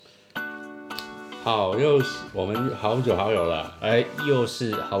好，我们好久好友了。又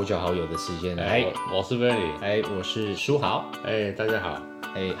是好久好友的时间了。我是 Verry，我是书豪。大家好。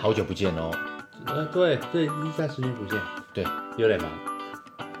好久不见哦。对，一下时间不见，对，有点忙。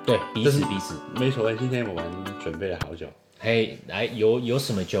对，彼此。没所谓，今天我们准备了好酒。来，有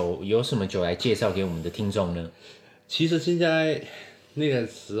什么酒来介绍给我们的听众呢？其实现在那个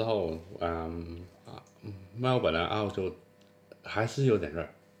时候，墨尔本的澳洲还是有点热。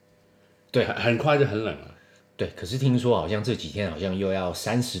对，很快就很冷了。对，可是听说好像这几天好像又要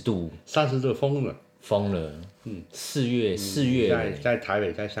30度，30度疯了。4月，在台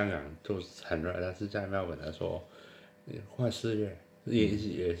北、在香港都很热，但是在墨尔本来说，快4月，也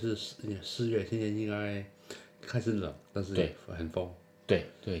是4月，现在应该开始冷，但是很疯。对，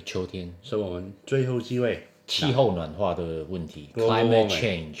秋天，所以我们最后机会，气候暖化的问题 ，climate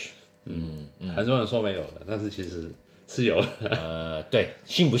change，很多人说没有的，但是其实是有的。对，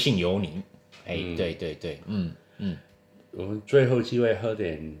信不信由你。对，我们最后机会喝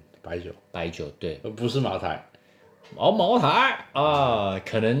点白酒，对，不是茅台。茅台啊，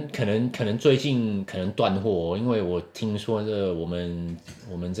可能最近可能断货，因为我听说我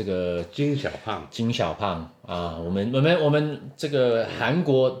们这个金小胖啊，我们这个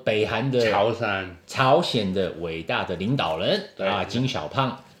北韩的朝鲜的伟大的领导人啊，金小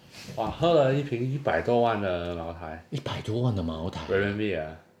胖，哇，喝了一瓶100多万的茅台，100多万的茅台，人民币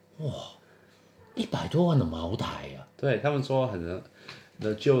啊，哇，100多万的茅台啊，对他们说很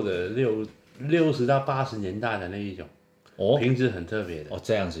旧的60到80年代的那一种，瓶子很特别的。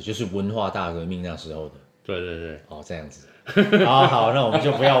这样子就是文化大革命那时候的。对。这样子。好，那我们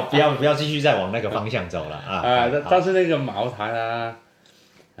就不要继续再往那个方向走了啊。但是那个茅台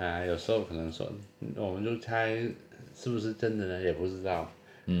有时候可能说，我们就猜是不是真的呢？也不知道，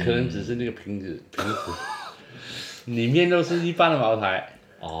可能只是那个瓶子里面都是一般的茅台。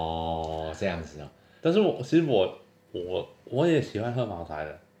这样子啊。但是其实我也喜欢喝茅台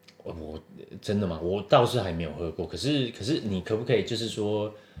的。真的吗？我倒是还没有喝过。可是你可不可以就是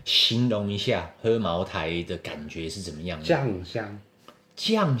说形容一下喝茅台的感觉是怎么样的？酱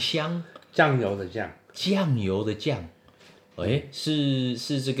香，酱油的酱。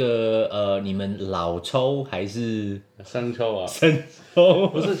是这个你们老抽还是生抽啊？生抽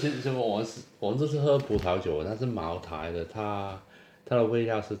不是，其实我们这是喝葡萄酒，但是茅台的它的味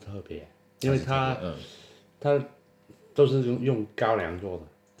道是特别，因为它都是用高粱做的。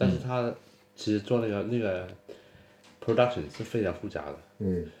但是它其实做那个 production 是非常复杂的，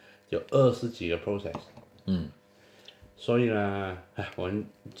有20几个 process，所以呢，我们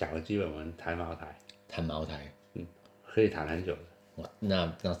找个机会，我们谈茅台，可以谈很久的。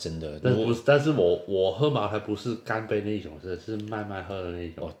那真的，但是我喝茅台不是干杯那种，是慢慢喝的那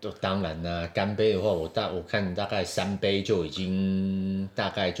种。当然啦，干杯的话，我看大概3杯就已经大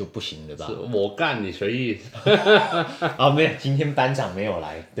概就不行了吧？是我干，你随意。没有，今天班长没有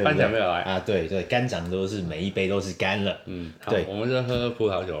来，对不对？班长没有来啊，对，干长都是每一杯都是干了。对，我们就喝葡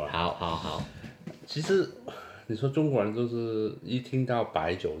萄酒了。好。其实你说中国人都是一听到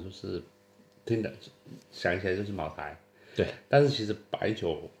白酒就是想起来就是茅台。对，但是其实白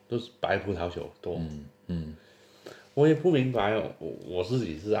酒都是白葡萄酒多。我也不明白我自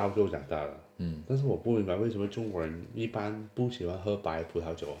己是澳洲长大的，但是我不明白为什么中国人一般不喜欢喝白葡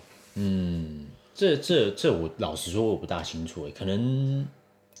萄酒。这我老实说我不大清楚，可能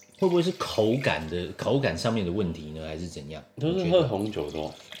会不会是口感上面的问题呢，还是怎样？都是喝红酒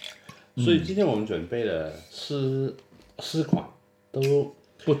多，所以今天我们准备了4款都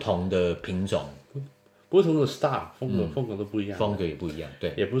不同的品种。不同的 style 风格都不一样，风格也不一样，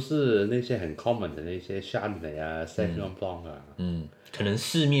对，也不是那些很 common 的那些 Chardonnay 啊 Sauvignon Blanc 啊，可能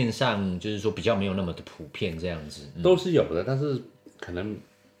市面上就是说比较没有那么的普遍这样子，都是有的，但是可能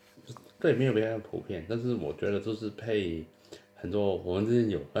对没有比较普遍，但是我觉得都是配很多，我们这边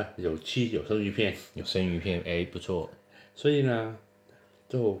有生鱼片，不错，所以呢，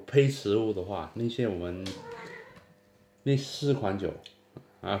就配食物的话，我们那4款酒。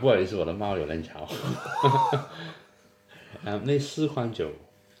不好意思，我的猫有人吵。那4款酒，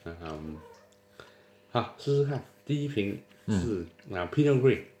好试试看。第一瓶是Pinot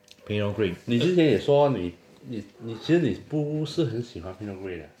Gris。你之前也说你其实你不是很喜欢 Pinot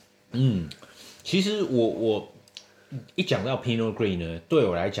Gris 的。其实我一讲到 Pinot Gris 呢，对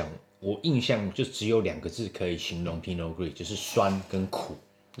我来讲，我印象就只有2个字可以形容 Pinot Gris，就是酸跟苦。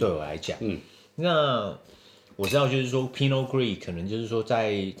对我来讲，那我知道，就是说 Pinot Gris 可能就是说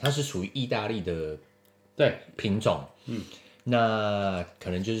它是属于意大利的品种，那可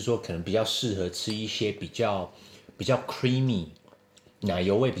能就是说可能比较适合吃一些比较 creamy 奶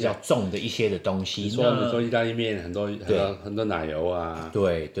油味比较重的一些的东西。你说意大利面很多奶油啊，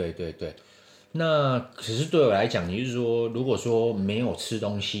对，那可是对我来讲，你是说，如果说没有吃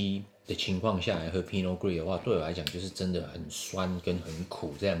东西的情况下来喝 Pinot Gris 的话，对我来讲就是真的很酸跟很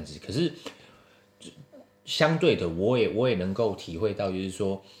苦这样子。可是相对的，我也能够体会到，就是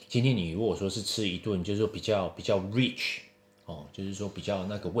说，今天你如果说是吃一顿，就是说比较 rich 哦，就是说比较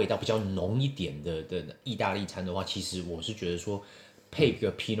那个味道比较浓一点的意大利餐的话，其实我是觉得说配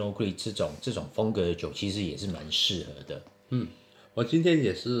个 Pinot Gris 这种风格的酒，其实也是蛮适合的。我今天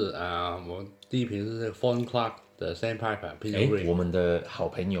也是我第一瓶是这个 Fawn Clark 的 Sandpiper Pinot Gris，我们的好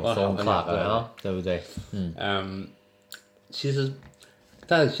朋友 Fawn Clark 啊，对不对？其实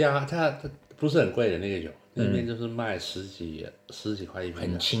它不是很贵的那个酒，那边就是卖十几块一瓶的，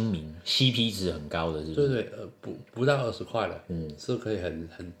很亲民 ，CP 值很高的，是不是？对，不到20块的，是可以很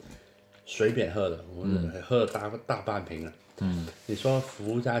随便喝的，我们喝了大半瓶了。你说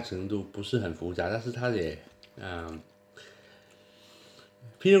复杂程度不是很复杂，但是它也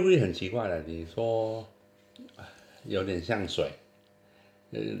Pinot Gris 很奇怪的，你说有点像水，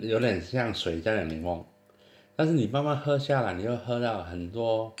有点像水加点柠檬，但是你慢慢喝下来，你又喝到很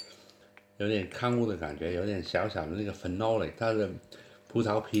多有点康物的感觉，有点小小的那个 phenolic， 它的葡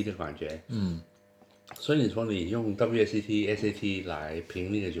萄皮的感觉。所以你说你用 WSET、SAT 来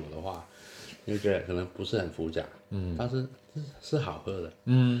评那个酒的话，你就觉得可能不是很复杂，但是是好喝的。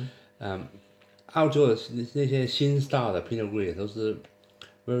澳洲的那些新 style 的 Pinot Gris 都是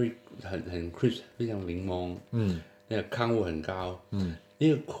很 crisp， 非常柠檬，那个康物很高，那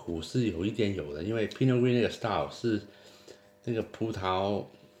个苦是有一点有的，因为 Pinot Gris 那个 style 是那个葡萄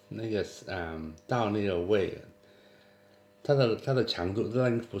那个到那个味，它的强度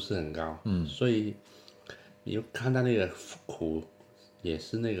不是很高，所以你又看到那个苦也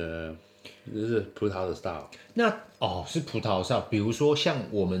是那个就是葡萄的 style。那是葡萄 style， 比如说像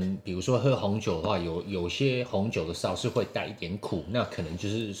我们，比如说喝红酒的话，有些红酒的 style 是会带一点苦，那可能就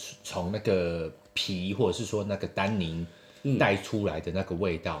是从那个皮或者是说那个单宁带出来的那个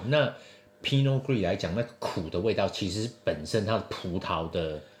味道。那 Pinot Gris 来讲，那个苦的味道其实是本身它的葡萄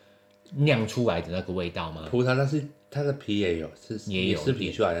的酿出来的那个味道吗？葡萄，但是它的皮也有，也是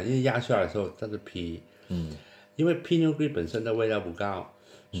皮出来的，因为压出来的时候它的皮，因为 Pinot Gris 本身的味道不高，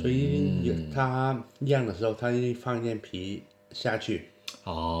所以它酿的时候，它一定放一点皮下去。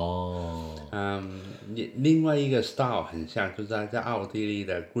另外一个 style 很像，就是在奥地利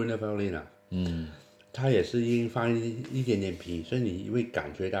的 Gruner Veltliner，它也是一定放一点点皮，所以你会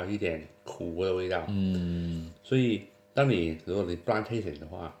感觉到一点苦的味道。所以如果你 blind tasting 的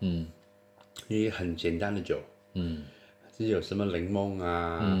话，因为很简单的酒，只有什么柠檬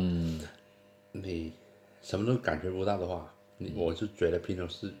啊，你什么都感觉不到的话，我就觉得 Pinot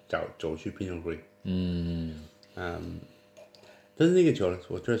是走去 Pinot Gris。但是那个酒呢，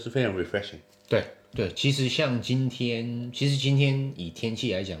我觉得是非常 refreshing。对，其实今天以天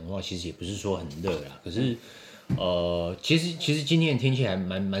气来讲的话，其实也不是说很热啦，可是其实今天的天气还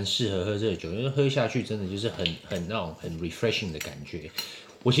蛮适合喝这个酒，因为喝下去真的就是很那种很 refreshing 的感觉。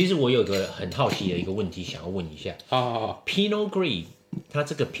其实我有个很好奇的一个问题想要问一下，Pinot Gris 它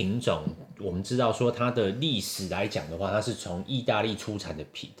这个品种，我们知道说它的历史来讲的话，它是从意大利出产的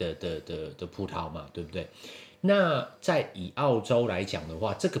葡萄嘛，对不对？那以澳洲来讲的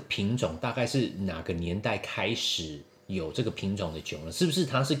话，这个品种大概是哪个年代开始有这个品种的酒呢？是不是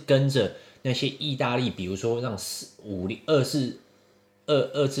它是跟着那些意大利，比如说让二次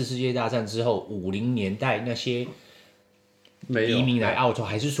世界大战之后50年代那些移民来澳洲，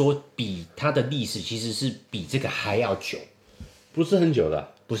还是说比它的历史其实是比这个还要久？不是很久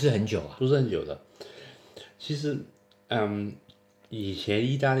的，不是很久啊，不是很久的。其实，以前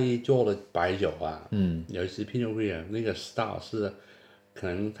意大利做的白酒啊，有一次 Pinot Gris 那个 style 是，可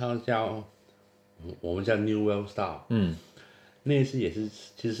能它我们叫 New World style，那一次也是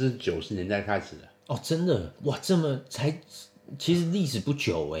其实是90年代开始的。真的哇，这么其实历史不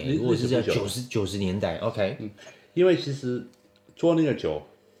久哎，如果是在90年代 ，OK，因为其实做那个酒，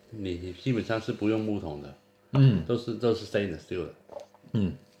你基本上是不用木桶的，都是 stainless steel 的，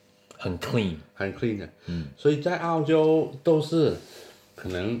很 clean 的，所以在澳洲都是可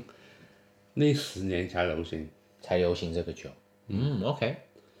能那10年才流行这个酒，OK，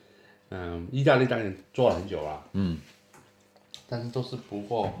意大利当然做了很久了，但是都是不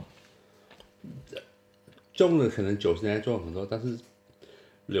过种的可能90年代做了很多，但是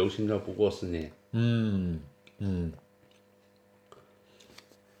流行的不过10年，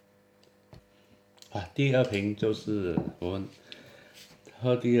第二瓶就是我们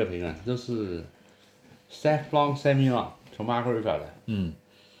喝第二瓶啊，就是 Sauvignon Blanc Semillon 从 Margaret River 的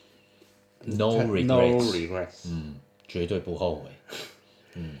，No regrets，绝对不后悔。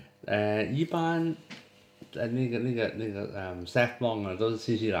一般 saffron 啊，都是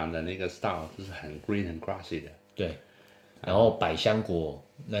新西兰的那个 style， 就是很 green 很 grassy 的。对，然后百香果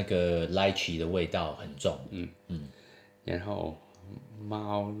那个 lychee 的味道很重。然后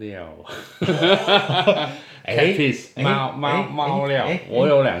猫料哎，piece 猫料，我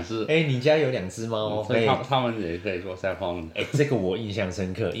有2只。你家有2只猫，所以他们也可以做 saffron。这个我印象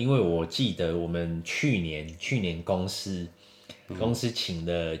深刻，因为我记得我们去年公司请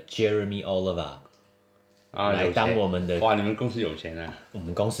了 Jeremy Oliver 来当我们的。哇，你们公司有钱啊！我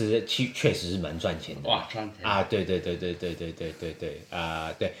们公司确实是蛮赚钱的。哇，赚钱啊！对对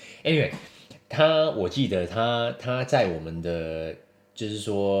 ，anyway， 我记得他在我们的，就是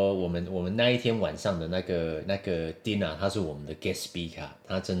说我们那一天晚上的那个 dinner， 他是我们的 guest speaker，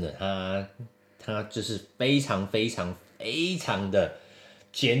 他真的他就是非常的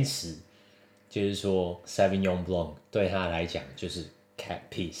坚持，就是说 Sauvignon Blanc 对他来讲就是 cat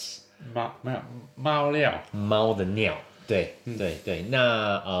piece， 猫料，猫的尿。对，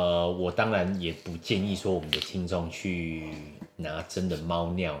那我当然也不建议说我们的听众去拿真的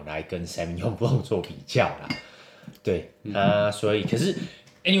猫尿来跟 Sauvignon Blanc 做比较啦。对，所以可是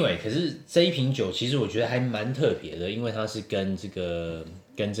这一瓶酒其实我觉得还蛮特别的，因为它是跟这个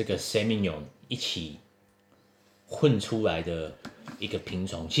Sauvignon 一起混出来的一个品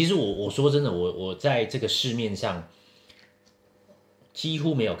种。其实我说真的，我在这个市面上几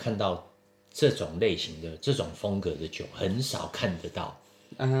乎没有看到这种类型的、这种风格的酒，很少看得到。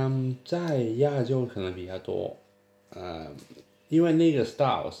在亚洲可能比较多，因为那个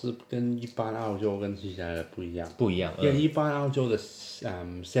style 是跟一般澳洲跟新西兰的不一样。因为一般澳洲的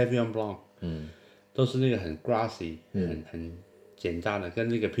Sauvignon Blanc， 都是那个很 grassy，很简单的，跟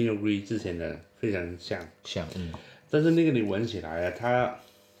那个 Pinot Gris 之前的非常像。但是那个你闻起来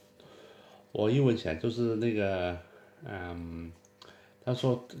我一闻起来就是那个他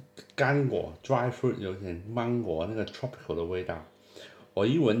说干果 dry fruit 有点芒果那个 tropical 的味道，我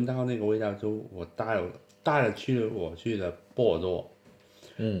一闻到那个味道我带了我去了波尔多，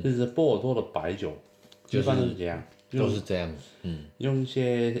就是波尔多的白酒，一般都是这样，用一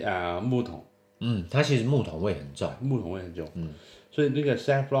些木桶，它其实木桶味很重，所以那个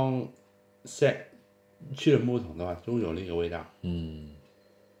saffron 去了木桶的话，就有那个味道，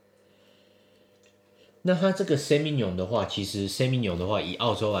那它这个 Sauvignon 的话，其实 Sauvignon 的话，以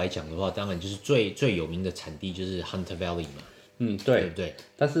澳洲来讲的话，当然就是最有名的产地就是 Hunter Valley 嘛，对不对？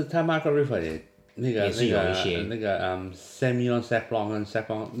但是它 Margaret River 也是有一些那个Sauvignon Saffron 跟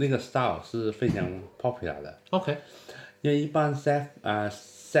Saffron 那个 style 是非常 popular 的。OK， 因为一般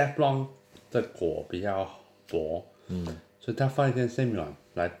Saffron 的果比较薄，所以它放一点 Sauvignon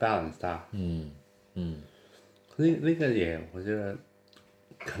来 balance 它。那个也我觉得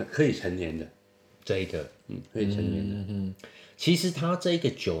可以陈年的。这一个，可以陈年的。其实它这个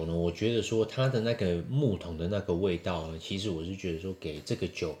酒呢，我觉得说它的那个木桶的那个味道呢，其实我是觉得说给这个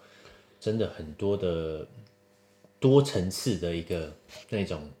酒真的很多的多层次的一个那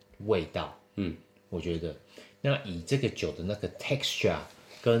种味道。我觉得那以这个酒的那个 texture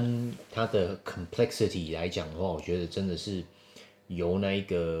跟它的 complexity 来讲的话，我觉得真的是由那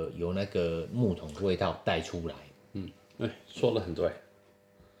个木桶的味道带出来。说得很对。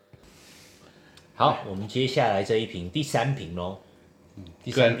好，我们接下来这一瓶第3瓶咯。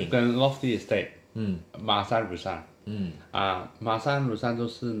第3瓶跟 Lofty Estate，马山乳山，马山乳山都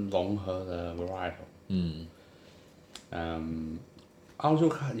是融合的 varietals。澳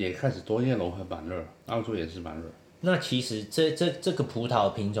洲也开始多，因为融合蛮热，澳洲也是蛮热。那其实这个葡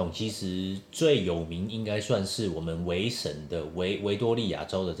萄品种，其实最有名应该算是我们维省的维多利亚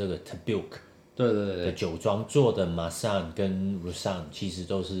州的这个 Tabuke。对的酒庄做的马山跟 Roussan 其实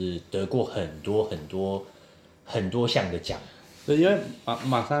都是得过很多项的奖。对，因为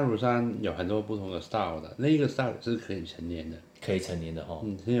马山 Roussan 有很多不同的 style 的，那个 style 是可以陈年的。可以陈年的哦。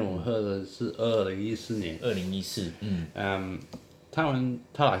今天我们喝的是2014年。2014，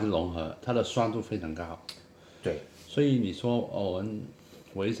它还是融合，它的酸度非常高。对。所以你说我们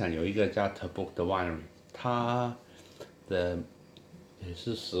维省有一个叫 Tabuke 的 winery， 它的也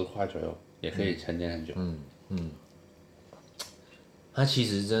是10块左右。也可以陈年很久。它其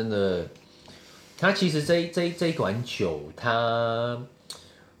实真的，它其实这一款酒，它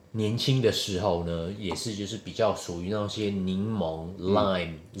年轻的时候呢，也是就是比较属于那些柠檬、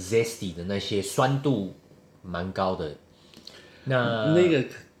lime、zesty 的那些酸度蛮高的。那个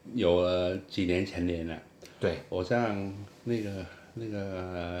有了几年陈年了。对，我像那个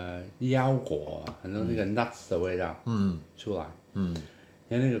腰果，很多那个 nuts 的味道，出来。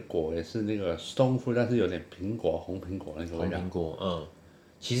因为那个果也是那个 stone fruit， 但是有点红苹果那个味道。红苹果，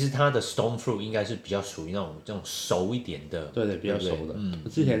其实它的 stone fruit 应该是比较属于那种这种熟一点的。对，比较熟的。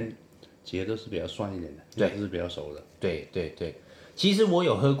之前几个都是比较酸一点的，对，都是比较熟的。对对对，其实我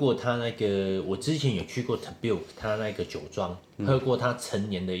有喝过他那个，我之前有去过 Tabuke 他那个酒庄，喝过他陈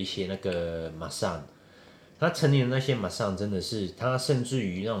年的一些那个马上。它陈年的那些马上真的是，它甚至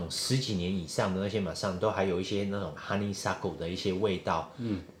于那种10几年以上的那些马上，都还有一些那种 honeysuckle 的一些味道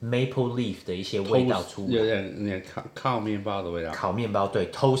，maple leaf 的一些味道出来，有点靠面包的味道。烤面包对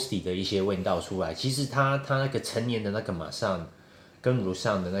toasty 的一些味道出来。其实它那个陈年的那个马上跟乳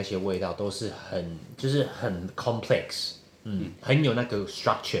上的那些味道都是就是很 complex，很有那个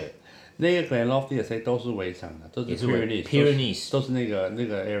structure。那个 Glenlofty 的 都是围场的，都是 Pyrenees， 都是那个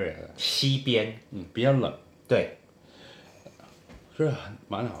area 的西边，比较冷。对，所以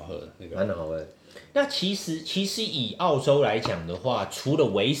蛮好喝的，那个蛮好喝的。那其实以澳洲来讲的话，除了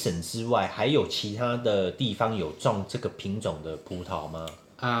维省之外，还有其他的地方有种这个品种的葡萄吗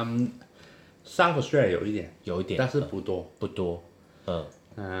？South Australia 有一点，但是不多，不多。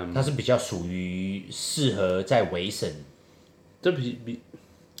它是比较属于适合在维省，这因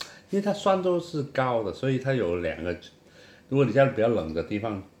为它酸度是高的，所以它有2个。如果你在比较冷的地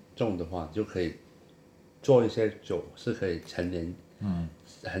方种的话，就可以做一些酒是可以陈年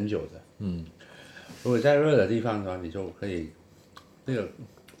很久的。如果在热的地方的话，你就可以那个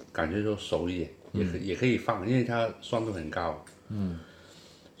感觉就熟一点，也可以放，因为它酸度很高。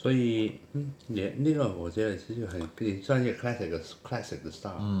所以那个我觉得其实也算一个 classic 的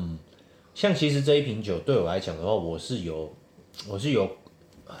style。像其实这一瓶酒对我来讲的话，我是有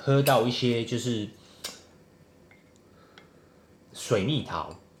喝到一些就是水蜜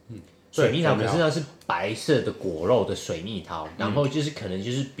桃。水蜜桃可是那是白色的果肉的水蜜桃，然后就是可能就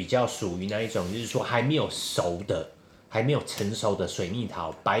是比较属于那一种，就是说还没有熟的、还没有成熟的水蜜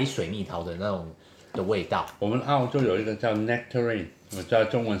桃，白水蜜桃的那种的味道。我们澳洲有一个叫 nectarine， 我知道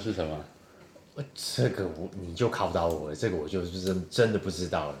中文是什么？这个你就考倒我了，这个我就是真的不知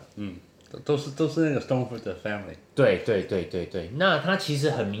道了。都是那个 Stoneford 的 family。对，那它其实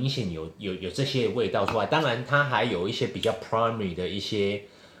很明显有这些味道出来，当然它还有一些比较 primary 的一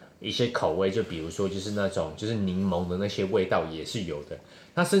些口味，就比如说就是那种就是柠檬的那些味道也是有的。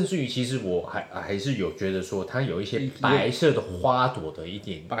它甚至于其实我还是有觉得说它有一些白色的花朵的一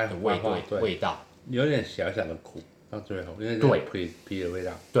点的味道，有点小小的苦到最后，因为皮的味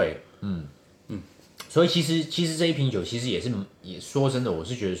道。对，所以其实这一瓶酒其实也说真的，我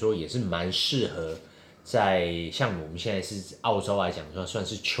是觉得说也是蛮适合在像我们现在是澳洲来讲的话，算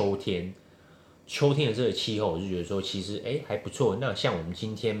是秋天的这个气候，我就觉得说其实还不错。那像我们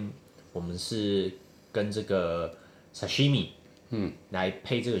今天我们是跟这个 sashimi 来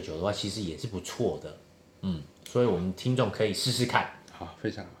配这个酒的话，其实也是不错的。所以我们听众可以试试看。好，非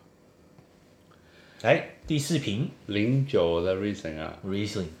常好。来第4瓶09的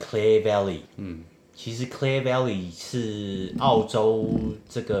Riesling Clare Valley。其实 Clare Valley 是澳洲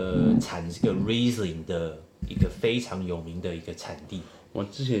这个产这个 Riesling 的一个非常有名的一个产地。我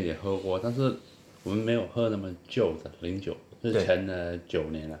之前也喝过，但是我们没有喝那么旧的09，是陈了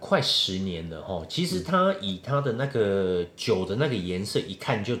9年了，快10年了齁。其实它以它的那个酒的那个颜色，一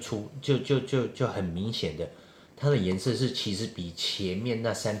看就很明显的，它的颜色是其实比前面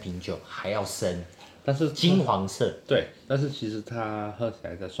那3瓶酒还要深。但是金黄色，对，但是其实它喝起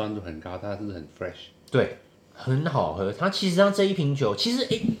来的酸度很高，它是很 fresh， 对，很好喝。它其实它这一瓶酒，其实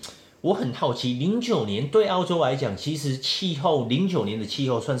我很好奇，09年对澳洲来讲，其实09年的气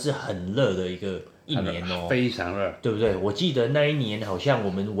候算是很热的一年哦，非常热，对不对？我记得那一年好像我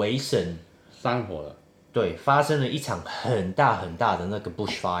们维省山火了，对，发生了一场很大的那个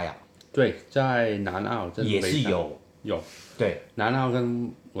bushfire， 对，在南澳也是有，对，南澳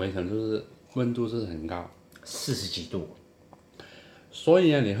跟维省就是温度是很高，40几度，所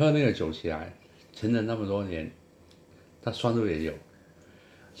以呢，你喝那个酒起来，陈了那么多年，它酸度也有，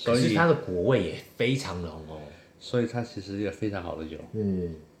可是它的果味也非常浓哦，所以它其实是一个非常好的酒。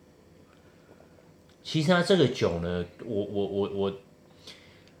其实它这个酒呢，我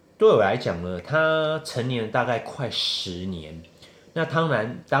对我来讲呢，它陈年了大概快10年。那当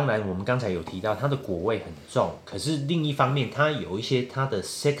然，我们刚才有提到它的果味很重，可是另一方面，它有一些它的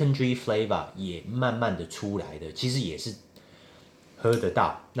secondary flavor 也慢慢的出来的，其实也是喝得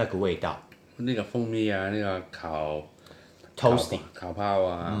到那个味道。那个蜂蜜啊，那个烤 toasting 烤泡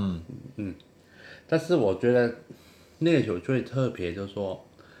啊，但是我觉得那个酒最特别，就是说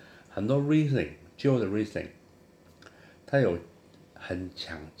很多 Riesling 旧的 Riesling， 它有很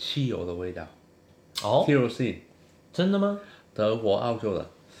强汽油的味道。kerosene 真的吗？德国、澳洲的，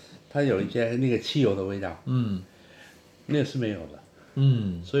它有一些那个汽油的味道，那个是没有的，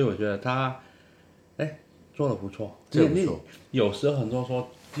所以我觉得它，做的不错，这不错。有时候很多说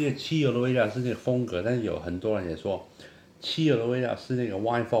这个汽油的味道是那个风格，但是有很多人也说，汽油的味道是那个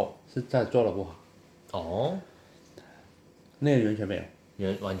wine fall 是在做的不好。哦，那个完全没有。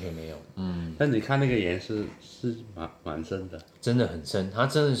完全没有，但你看那个盐是蛮深的，真的很深，它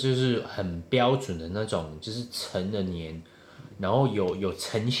真的就是很标准的那种，就是陈的年，然后有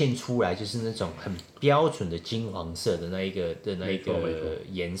呈现出来，就是那种很标准的金黄色的那一个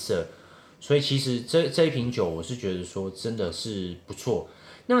颜色，所以其实这一瓶酒，我是觉得说真的是不错。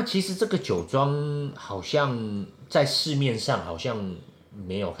那其实这个酒庄好像在市面上好像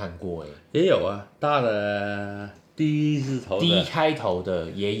没有看过也有啊，大的D 字头的 D 开头的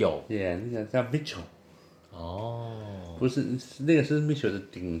也有，那个叫 Mitchell， 哦，不是那个是 Mitchell 的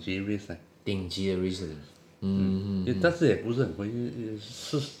顶级 Riesling， 顶级的 Riesling。但是也不是很贵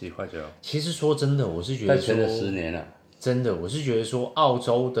，40几块就有。其实说真的，我是觉得说，在10年了。真的，我是觉得说，澳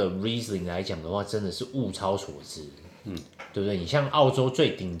洲的 Riesling 来讲的话，真的是物超所值，对不对？你像澳洲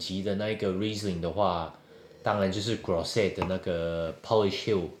最顶级的那一个 Riesling 的话，当然就是 Grosset 的那个 Polish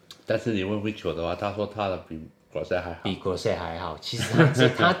Hill。但是你问 Mitchell 的话，他说他的比 Grosset 还好。比 Grosset 还好。其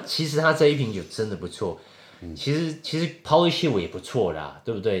实他这一瓶酒真的不错。其实 Polish Hill 也不错啦，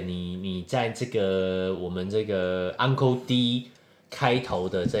对不对？你在这个我们这个 Uncle D 开头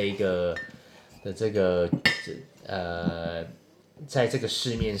的在这个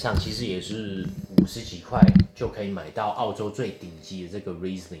市面上其实也是50几块就可以买到澳洲最顶级的这个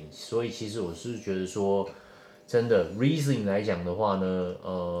Riesling， 所以其实我是觉得说，真的 Riesling 来讲的话呢，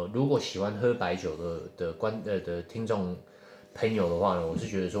如果喜欢喝白酒的听众朋友的话呢，我是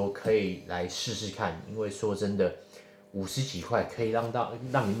觉得说可以来试试看，因为说真的，50几块可以让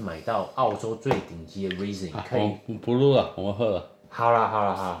你买到澳洲最顶级的 Riesling， 可以。我不录了，我们喝了。好啦，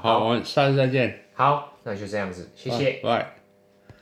好，我们下次再见。好，那就这样子，谢谢。拜。